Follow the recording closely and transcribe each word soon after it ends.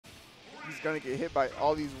he's going to get hit by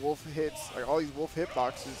all these wolf hits, like all these wolf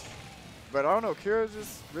hitboxes. But I don't know, Kira's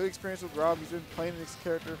just really experienced with Rob. He's been playing this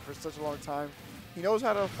character for such a long time. He knows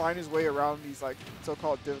how to find his way around these like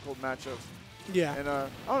so-called difficult matchups. Yeah. And I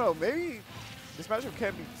don't know, maybe this matchup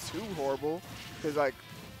can't be too horrible because like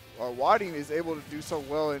Wadding is able to do so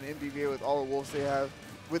well in MBVA with all the wolves they have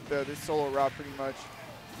with this solo Rob pretty much.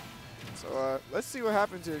 So let's see what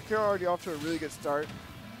happens here. Kira already off to a really good start.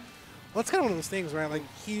 Well, that's kind of one of those things, right? Like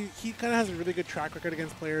he kind of has a really good track record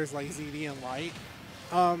against players like ZD and Light.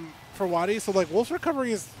 For Wadi, so like Wolf's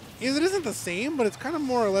recovery it isn't the same, but it's kind of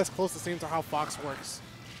more or less close to the same to how Fox works.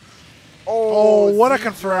 Oh, what a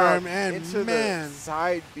confirm, and into man. the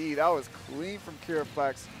side B. That was clean from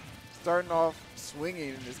Kiraflax. Starting off swinging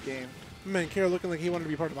in this game. Man, Kira looking like he wanted to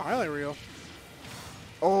be part of the highlight reel.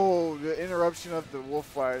 Oh, the interruption of the Wolf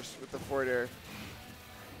Flash with the forward air.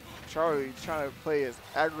 Charlie trying to play as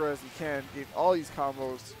aggro as he can, get all these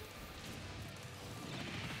combos.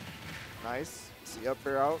 Nice. See up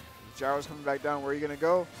air out. Gyro's coming back down. Where are you going to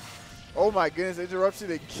go? Oh my goodness,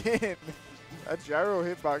 interruption again. That gyro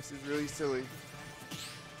hitbox is really silly.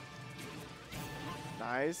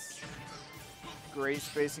 Nice. Great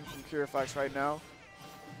spacing from Kiraflax right now.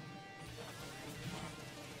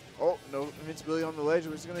 Oh, no invincibility on the ledge.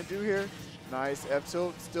 What's he going to do here? Nice.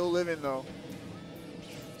 F-tilt. Still living, though.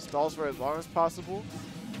 Stalls for as long as possible.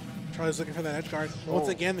 Charlie's looking for that edge guard. Once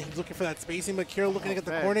again, he's looking for that spacing, but Kira looking to get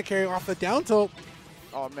the man. corner carry off the down tilt.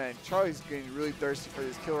 Oh, man. Charlie's getting really thirsty for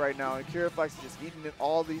this kill right now, and Kiraflax is just eating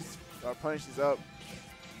all these punishes up.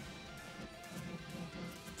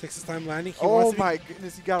 Takes his time landing. Oh, my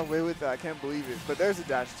goodness. He got away with that. I can't believe it. But there's a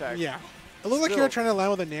dash tag. Yeah. It looked like Kira trying to land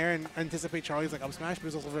with a nair and anticipate Charlie's like up smash, but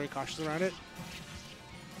he's also very cautious around it.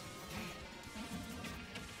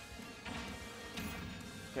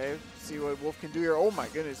 Okay, see what Wolf can do here. Oh my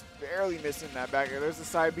goodness, barely missing that back air. There's the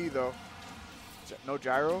side B though. No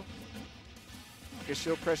gyro. Good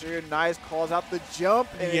shield pressure here. Nice, calls out the jump,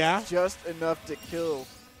 and it's just enough to kill.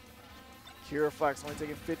 Kiraflax only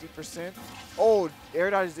taking 50%. Oh, air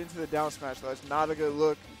dodges into the down smash. So that's not a good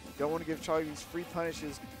look. Don't want to give Charlie these free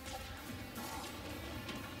punishes.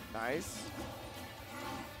 Nice.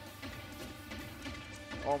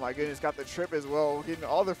 Oh my goodness, got the trip as well. Getting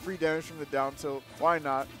all the free damage from the down tilt. Why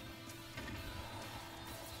not?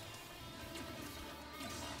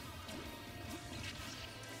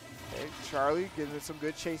 Okay, Charlie getting some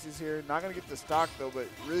good chases here. Not going to get the stock though, but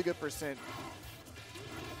really good percent.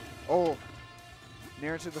 Oh,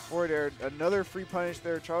 near into the forward air. Another free punish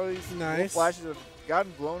there. Charlie's flashes have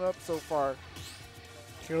gotten blown up so far.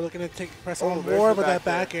 Kira looking to press on more, but that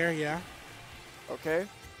back air, yeah. Okay.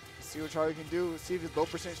 See what Charlie can do. See if his low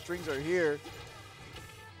percent strings are here.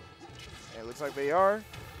 And it looks like they are.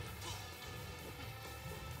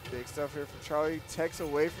 Big stuff here from Charlie. Tech's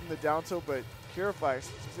away from the down tilt, but Kiraflax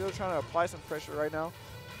still trying to apply some pressure right now.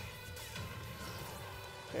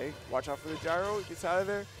 Okay, watch out for the gyro. He gets out of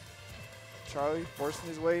there. Charlie forcing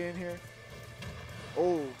his way in here.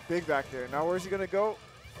 Oh, big back there. Now where's he going to go?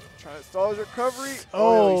 Trying to stall his recovery.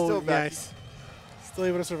 Oh, he's still back. Nice. Still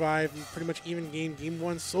able to survive and pretty much even game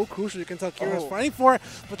one. So crucial. You can tell Kira's fighting for it,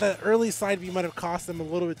 but that early side B might have cost them a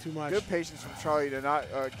little bit too much. Good patience from Charlie to not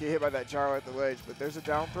get hit by that gyro at the ledge, but there's a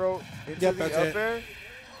down throw into the up air,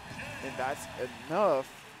 and that's enough.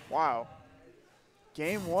 Wow.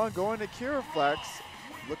 Game one going to Kiraflax.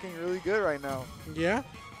 Looking really good right now. Yeah.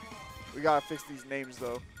 We got to fix these names,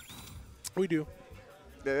 though. We do.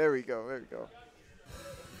 Yeah, there we go. There we go.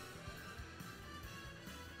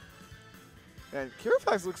 And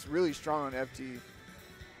Kiraflax looks really strong on FT.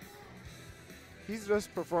 He's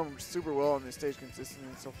just performed super well on this stage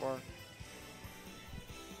consistently so far.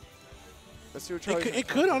 Let's see what Charlie. It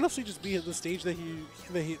could honestly just be the stage that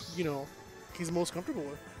he you know he's most comfortable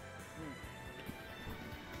with.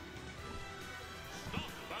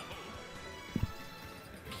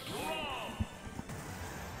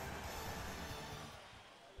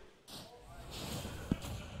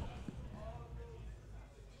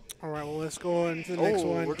 All right, well, let's go on to the next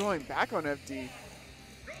one. We're going back on FD.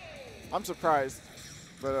 I'm surprised,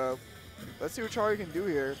 but let's see what Charlie can do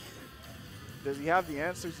here. Does he have the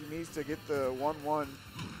answers he needs to get the 1-1?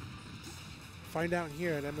 Find out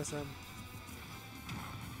here at MSM.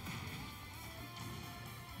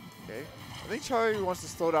 Okay. I think Charlie wants to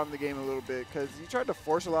slow down the game a little bit because he tried to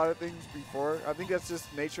force a lot of things before. I think that's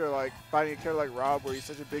just nature of like fighting a character like Rob where he's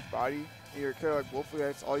such a big body and you're a character like Wolf who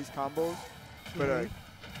has all these combos. But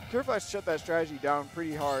Kiraflax shut that strategy down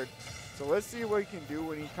pretty hard. So let's see what he can do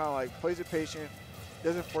when he kind of like plays it patient,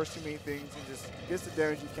 doesn't force too many things, and just gets the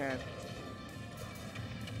damage he can.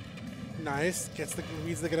 Nice.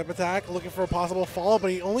 Reads the get up attack. Looking for a possible follow,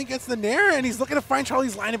 but he only gets the nair, and he's looking to find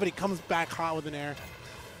Charlie's line, but he comes back hot with the nair.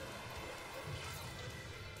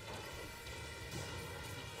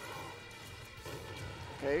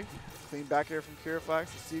 Okay, clean back here from Kiraflax.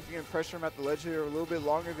 See if you can pressure him at the ledge here a little bit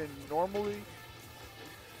longer than normally.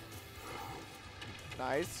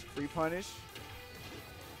 Nice, free punish.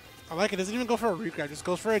 I like it. Doesn't even go for a root grab. Just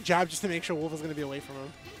goes for a jab just to make sure Wolf is going to be away from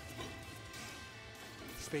him.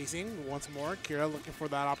 Spacing once more. Kira looking for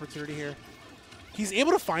that opportunity here. He's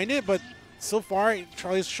able to find it, but so far,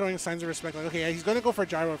 Charlie's showing signs of respect. Like, okay, he's going to go for a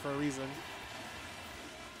gyro for a reason.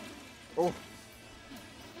 Oh,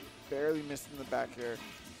 barely missed in the back here.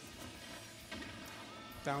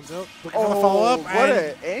 Down tilt. Looking for the follow-up. What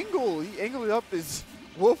an angle. He angled up his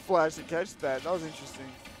Wolf Flash to catch that. That was interesting.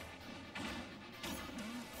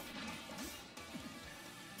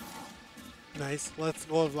 Nice. Let's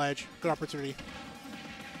go with ledge. Good opportunity.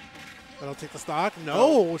 That'll take the stock.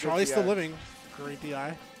 No, Charlie's still living. Great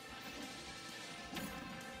DI.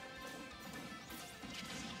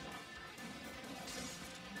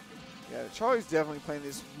 Yeah, Charlie's definitely playing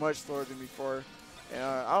this much slower than before. And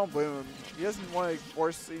I don't blame him. He doesn't want to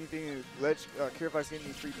force anything to let Kiraflax get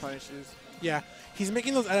any free punishes. Yeah, he's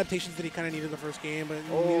making those adaptations that he kind of needed the first game, but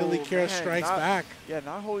immediately Kira strikes back. Yeah,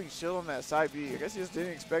 not holding shield on that side B. I guess he just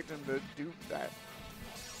didn't expect him to do that.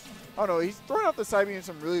 Oh no, he's throwing out the side B in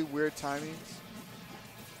some really weird timings.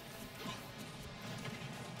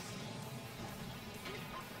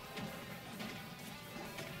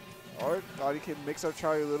 Or thought he could mix up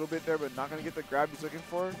Charlie a little bit there, but not going to get the grab he's looking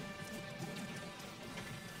for.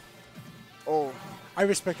 Oh. I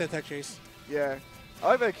respect that tech chase. Yeah. I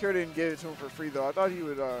like that Kira didn't give it to him for free, though. I thought he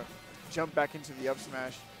would jump back into the up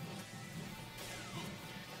smash.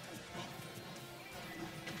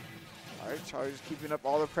 All right, Charlie's keeping up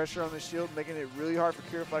all the pressure on the shield, making it really hard for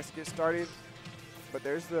Kiraflax to get started. But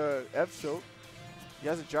there's the F tilt. He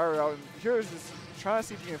has a gyro out, and Kira's just trying to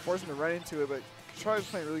see if he can force him to run into it, but Charlie's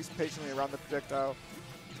playing really patiently around the projectile.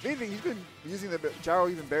 If anything, he's been using the gyro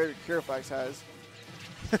even better than Kiraflax has.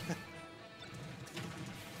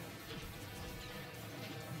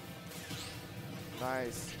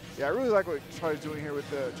 Nice. Yeah, I really like what Charlie's doing here with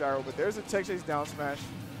the gyro, but there's a tech chase down smash.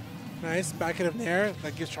 Nice back hit of nair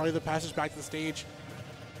that gives Charlie the passage back to the stage.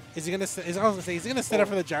 Is he gonna? Is he gonna set up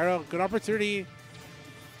for the gyro? Good opportunity.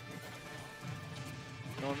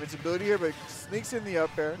 No invincibility here, but sneaks in the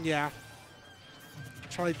up air. Yeah.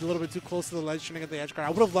 Charlie a little bit too close to the ledge, trying to get the edge guard.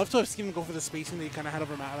 I would have loved to have seen him go for the spacing that he kind of had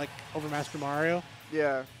over Master Mario.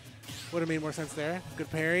 Yeah. Would have made more sense there.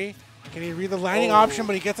 Good parry. Can he read the landing option,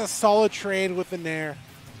 but he gets a solid trade with the nair.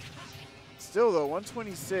 Still, though,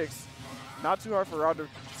 126. Not too hard for Rob to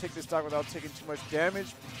take this stock without taking too much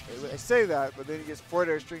damage. I say that, but then he gets forward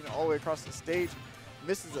air string all the way across the stage.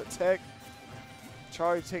 Misses a tech.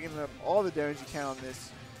 Charlie taking up all the damage he can on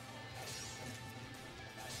this.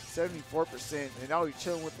 74%. And now he's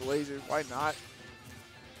chilling with the lasers. Why not?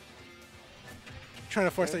 Trying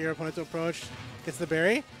to force out your opponent to approach. Gets the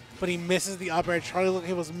berry, but he misses the up air.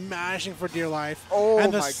 Charlie was mashing for dear life. Oh,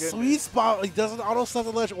 and the my goodness. sweet spot, he doesn't auto stuff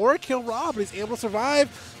the ledge or kill Rob, but he's able to survive.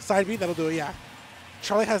 Side B, that'll do it, yeah.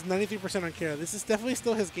 Charlie has 93% on Kira. This is definitely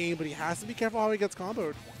still his game, but he has to be careful how he gets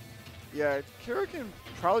comboed. Yeah, Kira can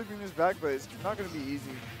probably bring this back, but it's not going to be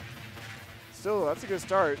easy. Still, that's a good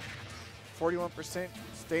start. 41%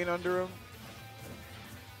 staying under him.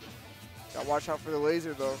 Got to watch out for the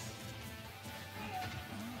laser, though.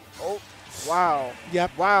 Oh, wow.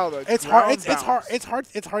 Yep. Wow, it's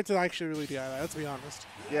hard to actually really do that, let's be honest.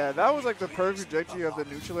 Yeah, that was like the perfect trajectory of the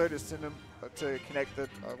neutral air to send him to connect the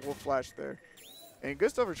Wolf Flash there. And good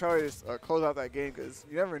stuff for Charlie to close out that game, because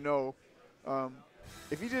you never know.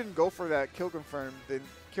 If he didn't go for that kill confirm, then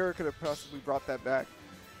Kira could have possibly brought that back.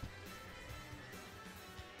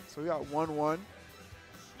 So we got 1-1.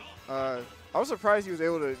 I was surprised he was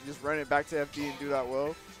able to just run it back to FD and do that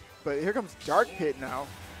well. But here comes Dark Pit now.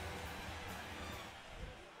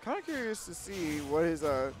 Kind of curious to see what his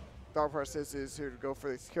thought process is here to go for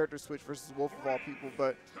this character switch versus Wolf of all people.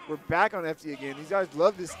 But we're back on FD again. These guys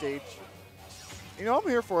love this stage. You know, I'm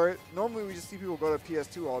here for it. Normally we just see people go to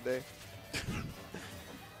PS2 all day.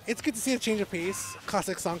 It's good to see a change of pace.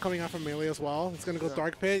 Classic song coming out from Melee as well. It's going to go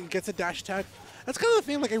Dark Pit. Gets a dash attack. That's kind of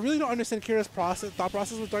the thing. Like, I really don't understand Kira's thought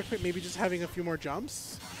process with Dark Pit. Maybe just having a few more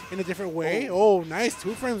jumps in a different way. Oh, nice.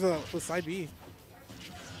 2 frames with side B.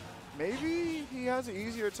 Maybe he has an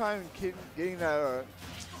easier time getting that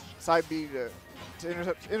side B to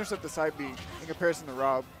intercept the side B in comparison to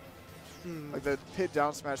Rob. Like the pit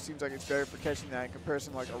down smash seems like it's better for catching that in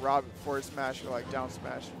comparison to like a Rob forward smash or like down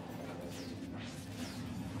smash.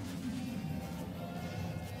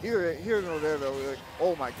 Either here or there, though. Like,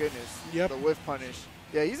 oh, my goodness. Yep. The whiff punish.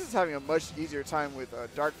 Yeah, he's just having a much easier time with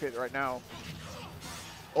Dark Pit right now.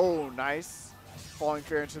 Oh, nice. Falling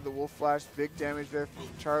fair into the Wolf Flash. Big damage there from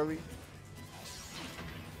Charlie.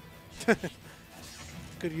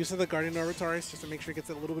 Good use of the Guardian Orbitaris just to make sure he gets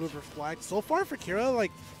a little bit of reflect. So far for Kira,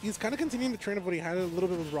 like, he's kind of continuing the trend of what he had a little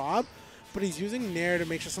bit with Rob, but he's using Nair to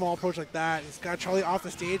make a small approach like that. He's got Charlie off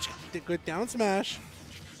the stage. Did good down smash.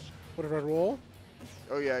 What a red roll.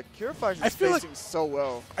 Oh, yeah. Kiraflax is spacing so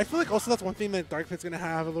well. I feel like also that's one thing that Dark Pit's going to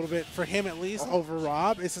have a little bit, for him at least, over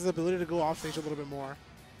Rob, is his ability to go off stage a little bit more.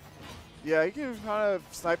 Yeah, he can kind of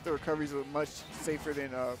snipe the recoveries much safer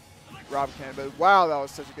than Rob can. But wow, that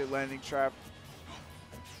was such a good landing trap.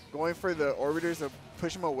 Going for the orbiters to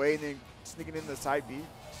push him away and then sneaking in the side B.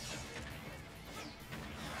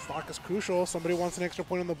 Stock is crucial. Somebody wants an extra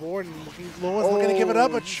point on the board, and no one's looking to give it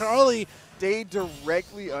up, but Charlie stayed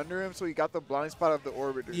directly under him, so he got the blind spot of the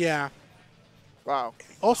orbiters. Yeah. Wow.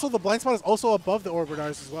 Also, the blind spot is also above the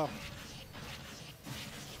orbitars as well.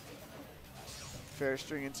 Fair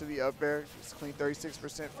string into the up air. Just clean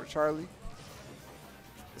 36% for Charlie.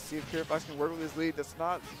 Let's see if Kiraflax can work with his lead. That's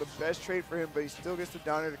not the best trade for him, but he still gets the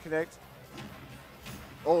down air to connect.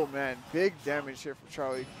 Oh, man. Big damage here from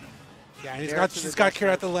Charlie. Yeah, and he's got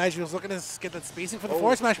Kira at the ledge. He was looking to get that spacing for the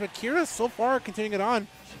forward smash, but Kira so far continuing it on.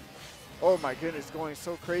 Oh, my goodness. Going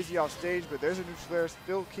so crazy off stage, but there's a neutral air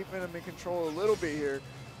still keeping him in control a little bit here.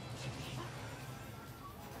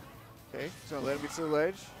 Okay, he's going to let him get to the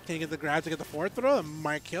ledge. Can he get the grab to get the forward throw? It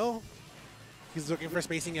might kill. He's looking for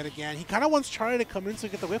spacing yet again. He kind of wants Charlie to come in so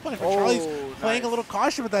he get the whip on it. But Charlie's playing a little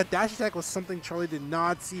cautious, but that dash attack was something Charlie did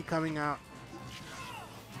not see coming out.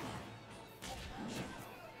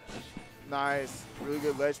 Nice. Really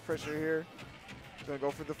good ledge pressure here. Going to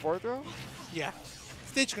go for the forward throw? Yeah.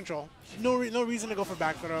 Stage control. No reason to go for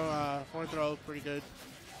back throw. Forward throw, pretty good.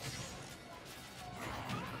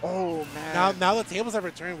 Oh, man. Now the tables have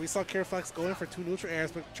returned. We saw Kiraflax go in for 2 neutral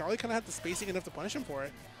airs, but Charlie kind of had the spacing enough to punish him for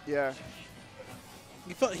it. Yeah.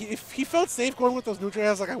 He felt safe going with those neutral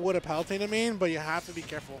airs like I would a Palutena main, but you have to be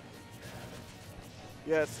careful.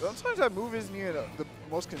 Yeah, sometimes that move isn't even the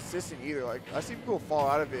most consistent either. Like, I see people fall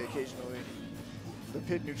out of it occasionally. The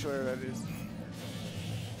pit neutral air, that is.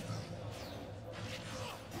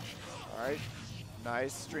 All right.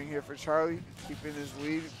 Nice string here for Charlie. Keeping his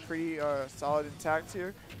lead pretty solid intact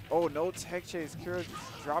here. Oh, no tech chase. Kira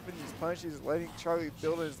just dropping these punches, letting Charlie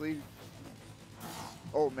build his lead.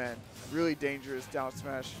 Oh, man. Really dangerous down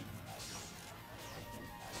smash.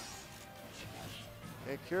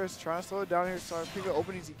 Yeah, Kira's trying to slow it down here, so pick the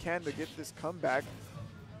openings he can to get this comeback.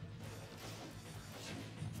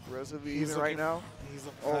 Relatively even right now. He's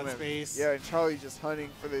looking for space. Yeah, and Charlie just hunting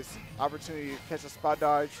for this opportunity to catch a spot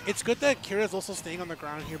dodge. It's good that Kira's also staying on the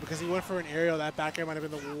ground here because he went for an aerial. That back air might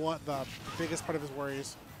have been the biggest part of his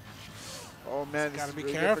worries. Oh man, this gotta is be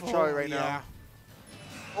really careful. good for Charlie right now.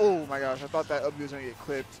 Oh my gosh, I thought that up B was gonna get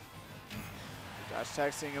clipped. Dash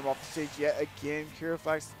tag seeing him off the stage yet again.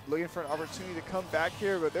 Kiraflax looking for an opportunity to come back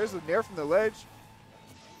here, but there's a nair from the ledge.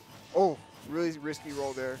 Oh, really risky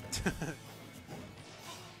roll there.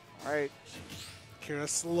 All right. Kira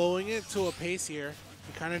slowing it to a pace here.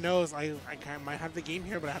 He kind of knows I might have the game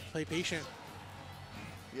here, but I have to play patient.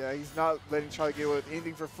 Yeah, he's not letting Charlie get away with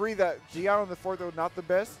anything for free. That G out on the fourth though, not the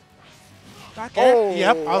best. Back air. Oh,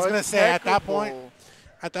 yep, I was gonna say at that point,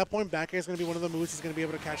 back air is gonna be one of the moves he's gonna be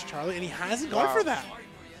able to catch Charlie, and he hasn't gone for that.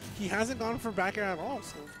 He hasn't gone for back air at all.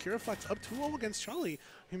 So Kiraflax up 2-0 against Charlie.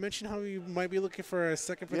 You mentioned how he might be looking for a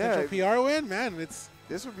second potential PR win. Man, this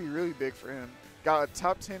would be really big for him. Got a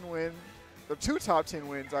top 10 win, or 2 top 10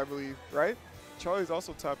 wins, I believe, right? Charlie's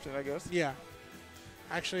also top 10, I guess. Yeah.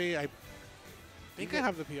 Actually, I think I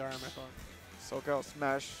have the PR on my phone. SoCal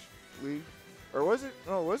Smash League. Or was it?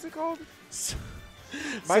 Oh, what's it called?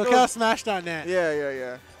 SoCalSmash.net.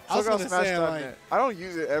 Yeah. I was gonna say, SoCalSmash.net. I don't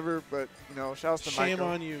use it ever, but, you know, shout out to Michael. Shame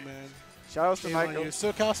on you, man. Shout out to Michael.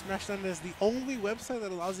 SoCalSmash.net is the only website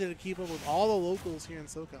that allows you to keep up with all the locals here in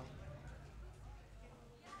SoCal.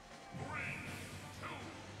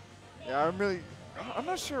 Yeah, I'm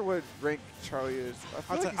not sure what rank Charlie is.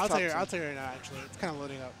 I'll tell you right now, actually. It's kind of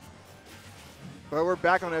loading up. But we're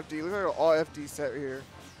back on FD. Look at an all FD set here.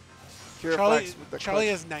 Charlie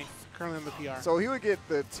is 9th, currently in the PR. So he would get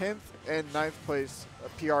the 10th and 9th place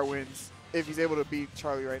PR wins if he's able to beat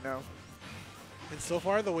Charlie right now. And so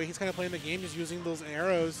far, the way he's kind of playing the game is using those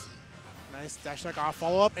arrows. Nice dash attack off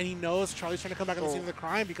follow up, and he knows Charlie's trying to come back on the scene of the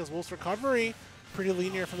crime because Wolf's recovery pretty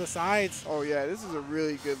linear from the sides. Oh yeah, this is a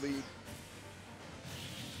really good lead.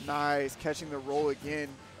 Nice, catching the roll again.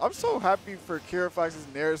 I'm so happy for Kiraflax's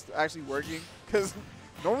nairs actually working because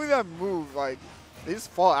normally that move, like, They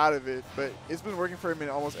just fall out of it, but it's been working for him in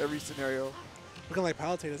almost every scenario. Looking like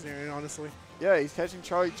Palutena scenario, honestly. Yeah, he's catching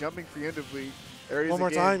Charlie jumping preemptively. There he is One more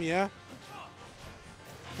again. time, yeah.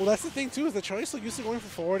 Well, that's the thing, too, is that Charlie's so used to going for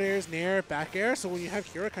forward airs, nair, back air, so when you have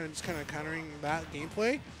Kira kind of countering that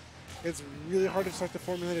gameplay, it's really hard to start to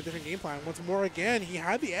formulate a different game plan. Once more, again, he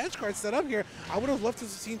had the edge guard set up here. I would have loved to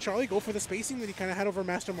have seen Charlie go for the spacing that he kind of had over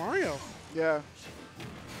Master Mario. Yeah.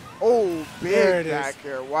 Oh, big back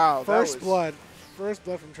air. Wow. First blood. First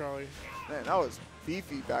blood from Charlie. Man, that was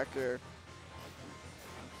beefy back air.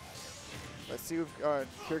 Let's see if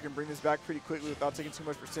Kira can bring this back pretty quickly without taking too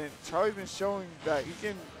much percent. Charlie's been showing that he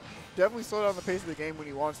can definitely slow down the pace of the game when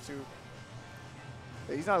he wants to.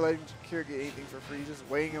 But he's not letting Kira get anything for free. He's just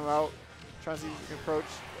weighing him out, trying to see if he can approach.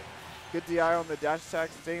 Good DI on the dash attack,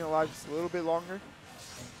 staying alive just a little bit longer.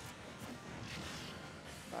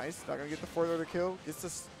 Nice, not gonna get the fourth order kill. Gets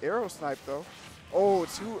this arrow snipe though. Oh,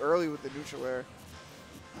 too early with the neutral air.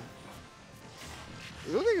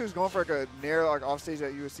 It looked like he was going for like a nair like off stage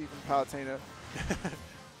that you would see from Palutena.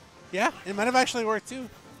 Yeah, it might have actually worked too.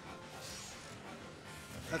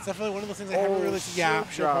 That's definitely one of those things I haven't really seen. Yeah,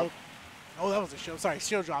 shield drop. Oh, that was a shield. Sorry,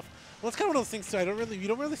 shield drop. Well, it's kind of one of those things too. You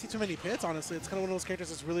don't really see too many pits, honestly. It's kind of one of those characters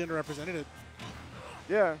that's really underrepresented.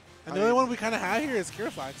 Yeah. And the only one we kind of have here is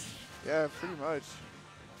Kiraflax. Yeah, pretty much.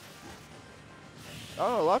 I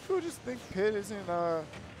don't know. A lot of people just think Pit isn't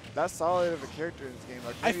that solid of a character in this game.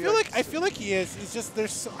 Like, I feel like he is. It's just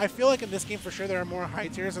I feel like in this game for sure there are more high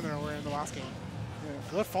tiers than there were in the last game. Yeah.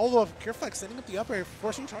 Good follow up. Kiraflax setting up the up air,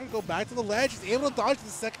 forcing Charlie to go back to the ledge. He's able to dodge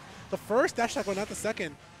the first dash attack, but not the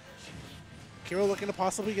second. Kira looking to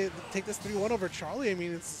possibly take this 3-1 over Charlie. I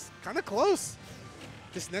mean, it's kind of close.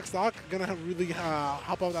 This next stock gonna really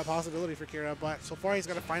hop up that possibility for Kira, but so far he's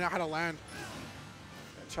got to find out how to land.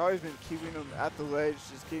 Charlie's been keeping him at the ledge,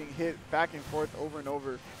 just getting hit back and forth over and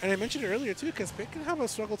over. And I mentioned it earlier too, because Pit can have a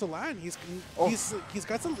struggle to land. He's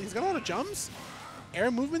got a lot of jumps, air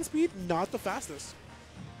movement speed, not the fastest.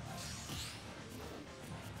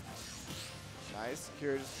 Nice,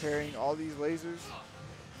 Kira just parrying all these lasers.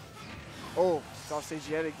 Oh, it's off stage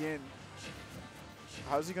yet again.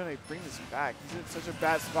 How's he gonna bring this back? He's in such a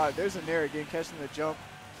bad spot. There's a nair again, catching the jump.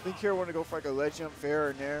 I think Kira wanted to go for like a ledge jump fair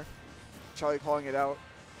or nair. Charlie calling it out.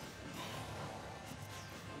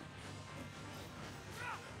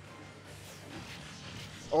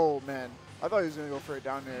 Oh man, I thought he was gonna go for a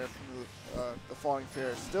down air from the falling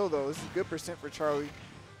fair. Still though, this is good percent for Charlie.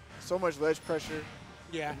 So much ledge pressure.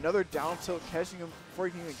 Yeah. Another down tilt catching him before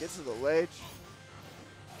he can even get to the ledge.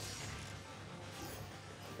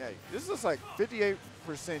 Yeah, this is like 58%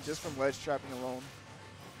 just from ledge trapping alone.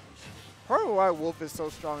 Part of why Wolf is so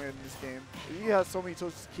strong in this game, he has so many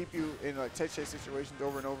tools to keep you in like tech chase situations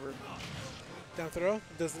over and over. Down throw,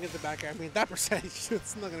 doesn't get the back air. I mean, that percentage,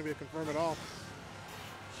 it's not going to be a confirm at all.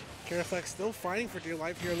 Kiraflax still fighting for dear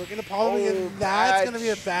life here, looking to Paulie, and that's going to be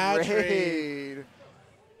a bad trade.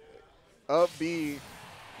 Up B,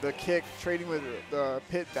 the kick, trading with the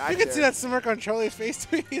Pit back. You can see that smirk on Charlie's face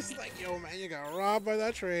too. He's like, yo, man, you got robbed by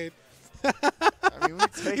that trade. I mean, we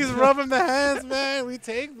take He's rubbing the hands, man. We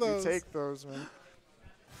take those. We take those, man.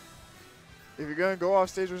 If you're going to go off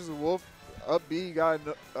stage versus a Wolf, up B, you got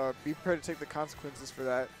to be prepared to take the consequences for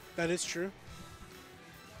that. That is true.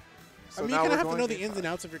 So I mean, you kind of have to know the ins and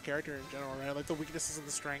outs of your character in general, right? Like the weaknesses and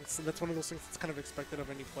the strengths, and that's one of those things that's kind of expected of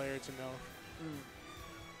any player to know.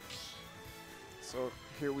 So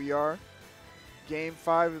here we are, Game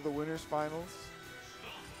 5 of the Winners Finals.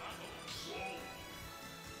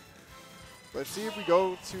 Let's see if we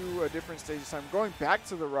go to a different stage this time. Going back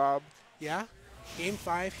to the Rob. Yeah. Game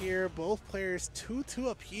 5 here. Both players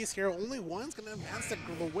 2-2 apiece here. Only one's going to advance to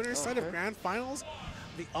the winner's side of Grand Finals.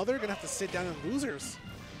 The other going to have to sit down in losers.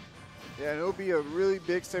 Yeah, and it'll be a really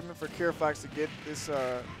big statement for Kiraflax to get this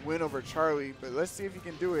win over Charlie. But let's see if he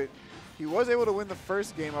can do it. He was able to win the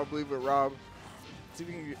first game, I believe, with Rob. Let's see if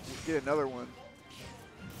he can get another one.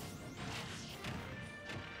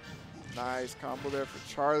 Nice combo there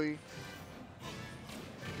for Charlie.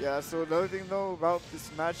 Yeah, so another thing, though, about this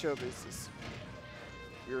matchup is this.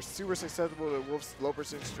 You're super susceptible to Wolf's low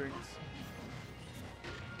percent strings.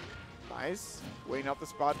 Nice. Waiting out the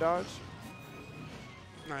spot dodge.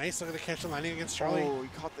 Nice. Look at the catch and landing against Charlie. Oh, he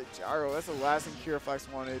caught the gyro. That's the last thing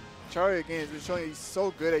Kiraflax wanted. Charlie, again, has been showing he's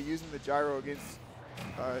so good at using the gyro against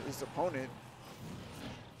his opponent.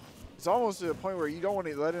 It's almost to the point where you don't want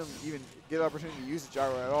to let him even get the opportunity to use the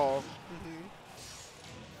gyro at all.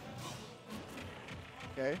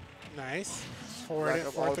 Okay. Nice. Forward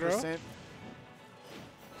throw.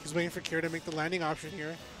 He's waiting for Kira to make the landing option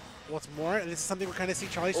here. What's more, and this is something we're kind of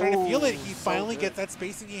seeing Charlie starting to feel it. He finally gets that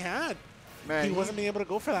spacing he had. Man, he wasn't being able to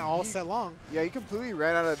go for that all set long. Yeah, he completely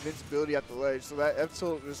ran out of invincibility at the ledge, so that F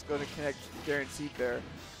tilt was going to connect guaranteed there.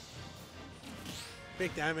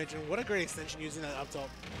 Big damage, and what a great extension using that up tilt.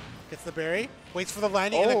 Gets the berry, waits for the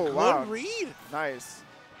landing, and a good wow. read. Nice.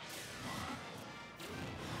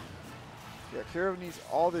 Yeah, Kira needs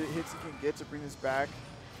all the hits he can get to bring this back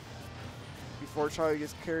before Charlie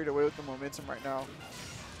gets carried away with the momentum right now.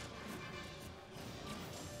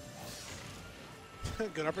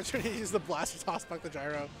 Good opportunity to use the blast to toss back the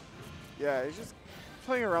gyro. Yeah, he's just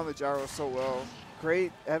playing around the gyro so well.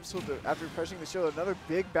 Great episode after pressing the shield. Another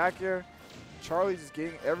big back air. Charlie just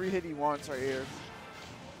getting every hit he wants right here.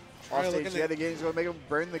 Off stage yet again. He's going to make him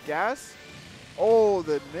burn the gas. Oh,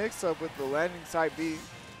 the mix-up with the landing side B.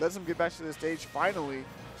 Lets him get back to the stage finally.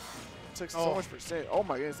 Took so much percent. Oh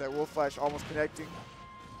my goodness, that Wolf Flash almost connecting.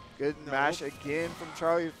 Good mash again from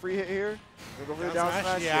Charlie. Free hit here. Go for the down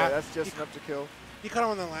smash. Yeah, that's just enough to kill. He caught him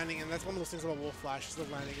on the landing, and that's one of those things about Wolf Flash. The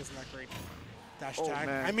landing isn't that great. Dash tag.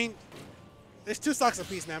 Man. I mean, it's 2 stocks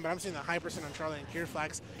apiece, man, but I'm seeing the high percent on Charlie and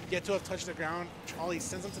Kiraflax. Yet to have touched the ground. Charlie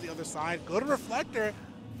sends him to the other side. Go to Reflector.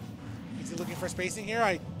 Is he looking for spacing here?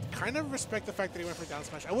 I kind of respect the fact that he went for down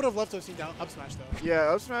smash. I would have loved to have seen up smash, though. Yeah,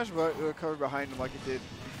 up smash, but it would cover behind him like it did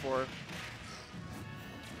before.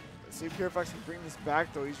 Let's see if Kiraflax can bring this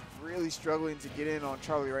back, though. He's really struggling to get in on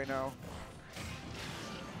Charlie right now.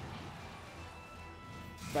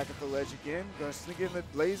 Back at the ledge again. Going to sneak in the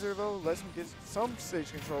laser, though. Lets him get some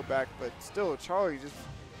stage control back, but still, Charlie just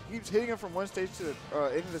keeps hitting him from one stage to the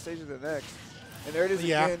end of the stage to the next. And there it is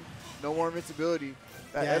again. No more invincibility.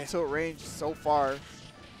 That F tilt range so far.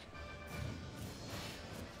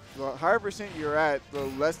 The higher percent you're at, the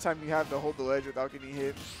less time you have to hold the ledge without getting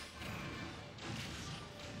hit.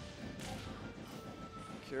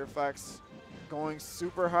 Kiraflax going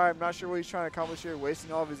super high. I'm not sure what he's trying to accomplish here,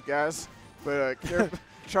 wasting all of his gas. But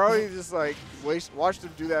Charlie just like watched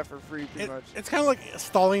him do that for free pretty much. It's kind of like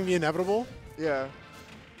stalling the inevitable. Yeah.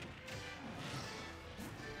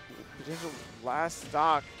 Potential last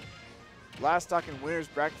stock in winner's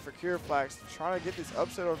bracket for Kiraflax. Trying to get this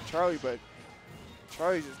upset on Charlie, but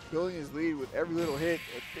Charlie's just building his lead with every little hit.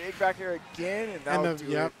 A big back air again, and that'll do it.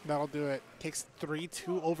 Yep, that'll do it. Takes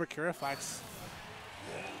 3-2 over Kiraflax.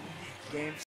 Game